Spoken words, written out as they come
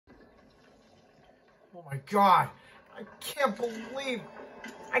Oh my god. I can't believe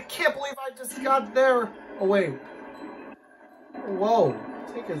I just got there. Oh wait. Whoa.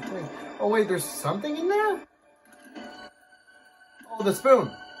 Take his thing. Oh wait, there's something in there? Oh, the spoon.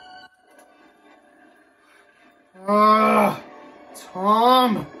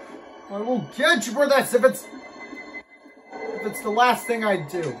 Tom. I will get you for this if it's the last thing I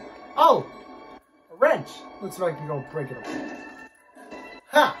do. Oh, a wrench. Let's see if I can go break it apart.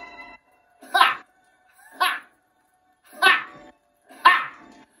 Ha! Ha! Ha! Ha! Ha!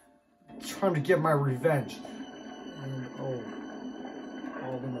 Time to get my revenge. And oh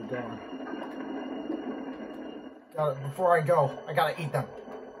my god. Before I go, I gotta eat them.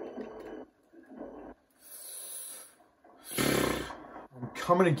 I'm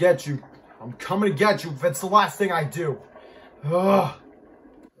coming to get you. I'm coming to get you if it's the last thing I do. Ugh.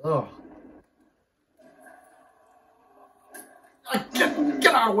 Ugh.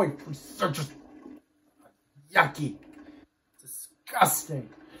 Get out of the way. They're just yucky. Disgusting.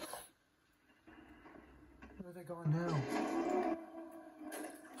 Where are they going now?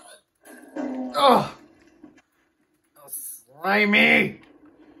 Ugh. Oh, slimy.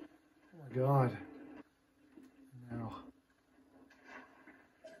 Oh my god. No.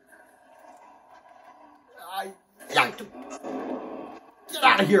 Get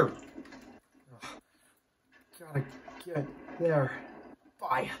out of here! Ugh. Gotta get there.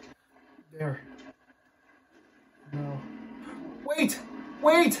 Bye. There. No. Wait!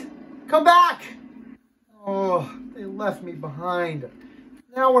 Wait! Come back! Oh, they left me behind.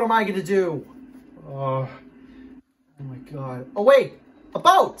 Now what am I gonna do? Oh my god. Oh wait! A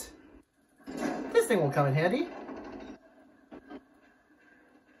boat! This thing will come in handy.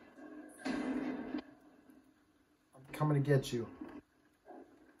 Coming to get you.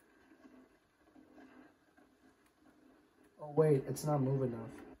 Oh wait, it's not moving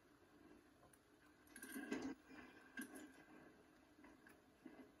enough.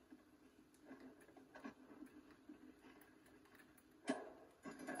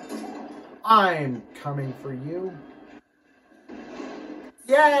 I'm coming for you.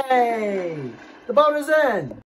 Yay! The boat is in!